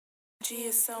She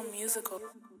is so musical.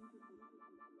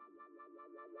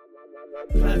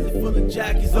 Closet full of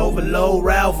jockeys, overload,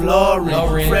 Ralph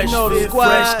Lauren. Fresh fit,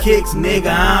 fresh kicks,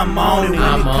 nigga, I'm on it. When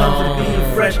it comes to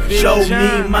being fresh, show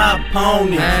me my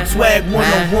pony. Swag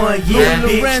 101, yeah,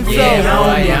 Louie bitch, Lorenzo. yeah,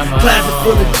 on it. Closet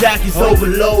full of jockeys,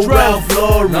 overload, Ralph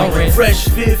Lauren. Fresh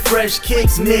fit, fresh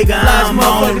kicks, nigga, I'm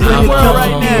on it. When it comes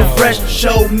to being fresh,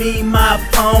 show me my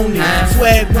pony.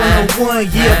 Swag 101,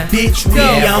 yeah, bitch, we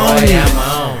on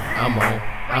it.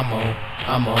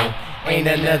 I'm on. Ain't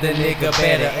another nigga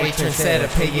better, a trendsetter,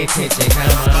 pay attention,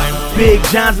 come on. Big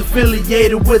John's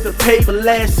affiliated with the paper.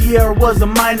 Last year I was a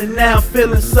minor, now I'm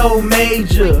feeling so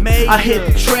major. I hit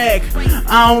the track,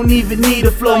 I don't even need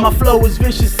a flow. My flow is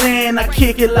vicious and I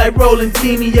kick it like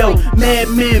Rolandinho.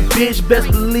 Madman bitch,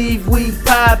 best believe we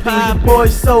poppin'. The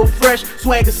boys so fresh,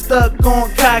 swagger stuck on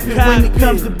cocky. When it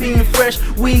comes to being fresh,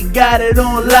 we got it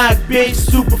on lock, bitch.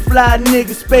 Super fly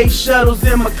nigga, space shuttles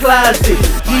in my closet.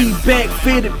 G-back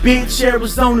fitted, bitch.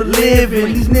 Arizona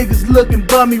living. These niggas looking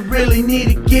bummy, really need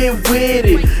to get with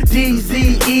it.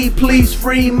 DZE, please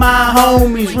free my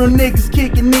homies. Real niggas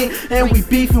kicking in and we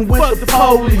beefing with the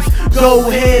police. Go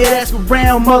ahead, ask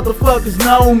around, motherfuckers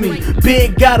know me.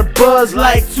 Big got a buzz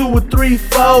like 2 or 3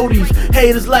 40s.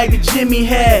 Haters like a Jimmy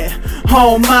hat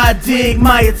on my dig,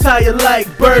 my attire like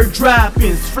bird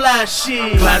droppings. Fly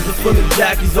shit. Closet full of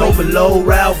jockeys, overload,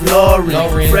 Ralph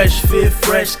Lauren. Fresh fit,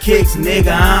 fresh kicks,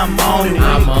 nigga, I'm on it.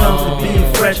 When it comes to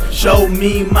being fresh, show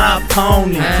me my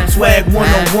pony. Swag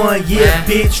 101, yeah,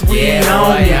 bitch, we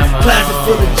on it. Closet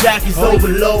full of jockeys,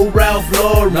 overload, Ralph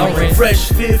Lauren. Fresh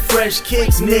fit, fresh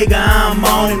kicks, nigga, I'm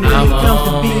on it. When it comes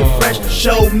to being fresh,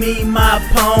 show me my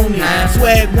pony.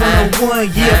 Swag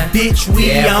 101, yeah, bitch,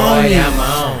 we on it.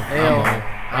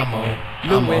 I'm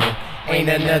on. Ain't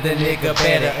another nigga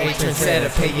better, a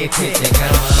trendsetter, pay attention,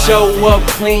 come on. Show up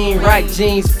clean, right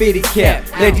jeans, fitted cap.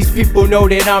 Let these people know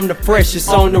that I'm the freshest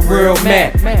on the real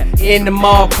map. In the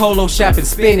mall, polo shopping,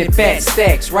 spinning fat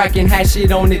stacks, rocking high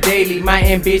shit on the daily. My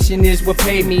ambition is what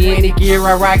pay me. Any gear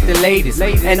I rock the latest.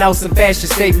 And out some fashion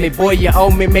statement, boy you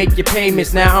owe me, make your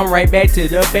payments. Now I'm right back to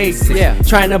the basics.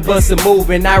 Trying to bust a move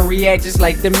and I react just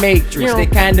like the Matrix. They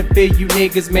kinda feel you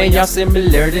niggas, man, y'all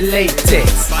similar to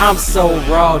latex. I'm so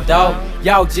raw, dog.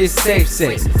 Y'all just safe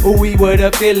sex. Who we would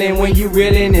up feeling when you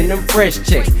reelin' in them fresh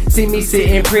checks? See me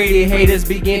sitting pretty, haters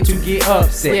begin to get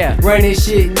upset. Running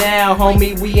shit now,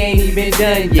 homie, we ain't even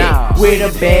done yet. With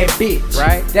a bad bitch,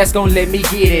 right? That's gon' let me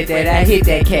get it, that I hit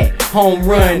that cat. Home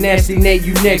run, nasty Nate,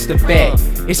 you next to back.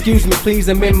 Excuse me, please,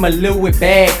 I'm in my Louie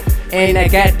bag. And I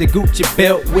got the Gucci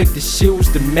belt with the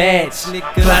shoes to match.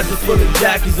 Closet full of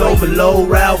jockeys, overload,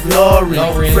 Ralph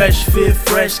Lauren. Fresh fit,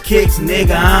 fresh kicks,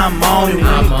 nigga, I'm on it. When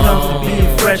it comes to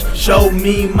being fresh, show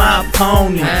me my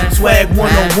pony. Swag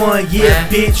 101, yeah,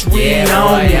 bitch, we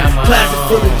on it. Closet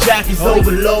full of jockeys,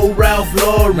 overload, Ralph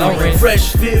Lauren.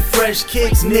 Fresh fit, fresh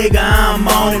kicks, nigga, I'm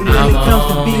on it. When it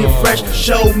comes to being fresh,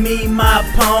 show me my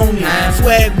pony.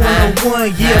 Swag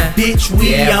 101, yeah, bitch,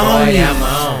 we on it.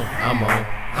 I'm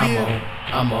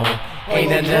on.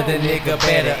 Ain't another nigga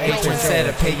better, a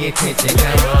trendsetter, pay attention,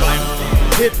 come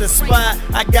on. Hit the spot,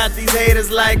 I got these haters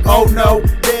like, oh no.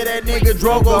 There that nigga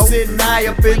Drogo sitting high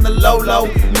up in the low.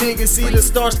 Niggas see the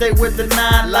star, stay with the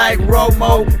 9 like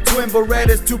Romo. Twin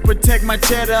Berettas to protect my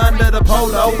cheddar under the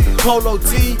polo. Polo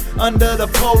tee under the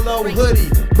polo hoodie.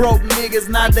 Broke niggas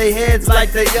nod their heads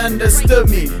like they understood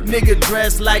me. Nigga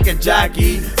dressed like a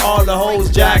jockey, all the hoes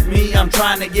jock me. I'm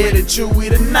trying to get a Chewy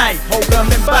tonight,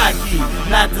 Hokum and Baki.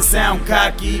 Not to sound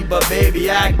cocky, but baby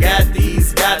I got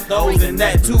these, got those and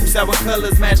that too. Sour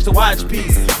colors match the watch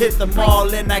piece. Hit the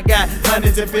mall and I got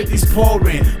hundreds and 50s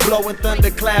pouring. Blowing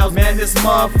thunder clouds, man, this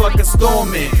motherfucker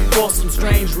storming. For some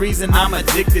strange reason I'm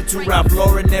addicted to Ralph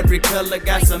Lauren. Every color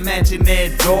got some matching Air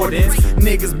Jordans.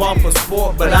 Niggas ball for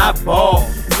sport, but I ball.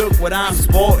 Look what I'm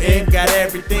sporting. Got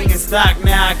everything in stock,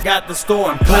 now I got the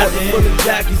store important. Full of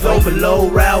jockeys,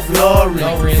 overload, Ralph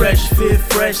Lauren. Fresh fit,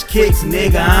 fresh kicks,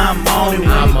 nigga, I'm on it. When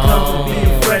it comes to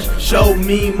being fresh, show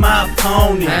me my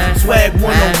pony. Swag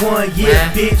 101,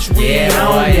 yeah, bitch, we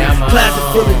on it.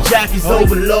 Closet full of jockeys,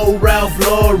 overload, Ralph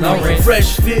Lauren.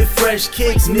 Fresh fit, fresh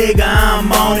kicks, nigga,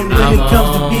 I'm on it. When it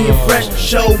comes to being fresh,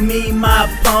 show me my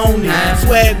pony.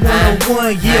 Swag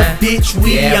 101, yeah, bitch,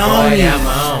 we on it.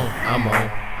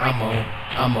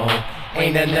 I'm on.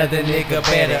 Ain't another nigga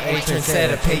better, a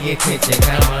trendsetter, pay attention,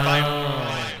 come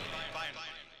on.